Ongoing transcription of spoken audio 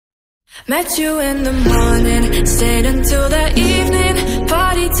Met you in the morning, stayed until the evening,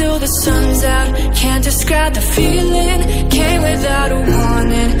 party till the sun's out, can't describe the feeling, came without a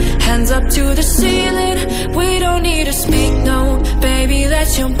warning, hands up to the ceiling, we don't need to speak, no, baby,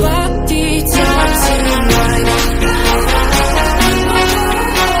 let your body talk tonight.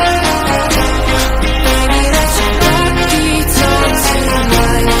 Baby, let your body talk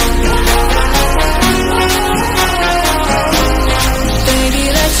tonight. Baby,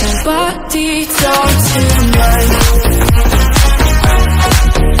 let your body talk tonight.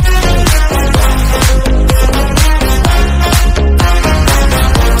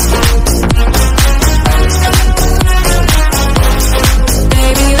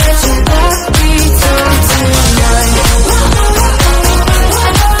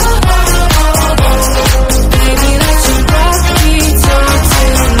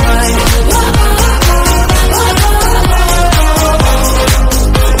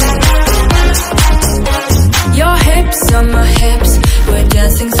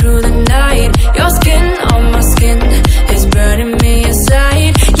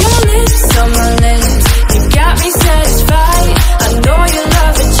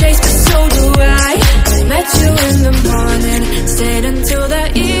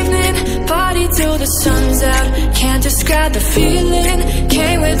 Describe the feeling,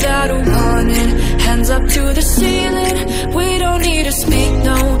 came without a warning, hands up to the ceiling, we don't need to speak,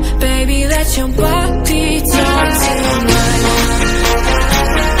 no, baby, let your body talk tonight.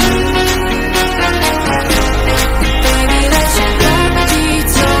 Baby, let your body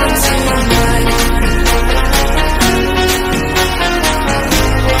talk tonight.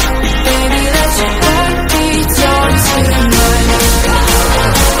 Baby, let your body talk tonight.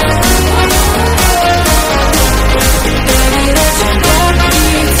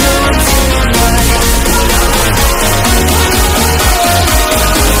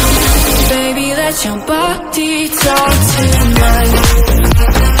 Let your body talk tonight.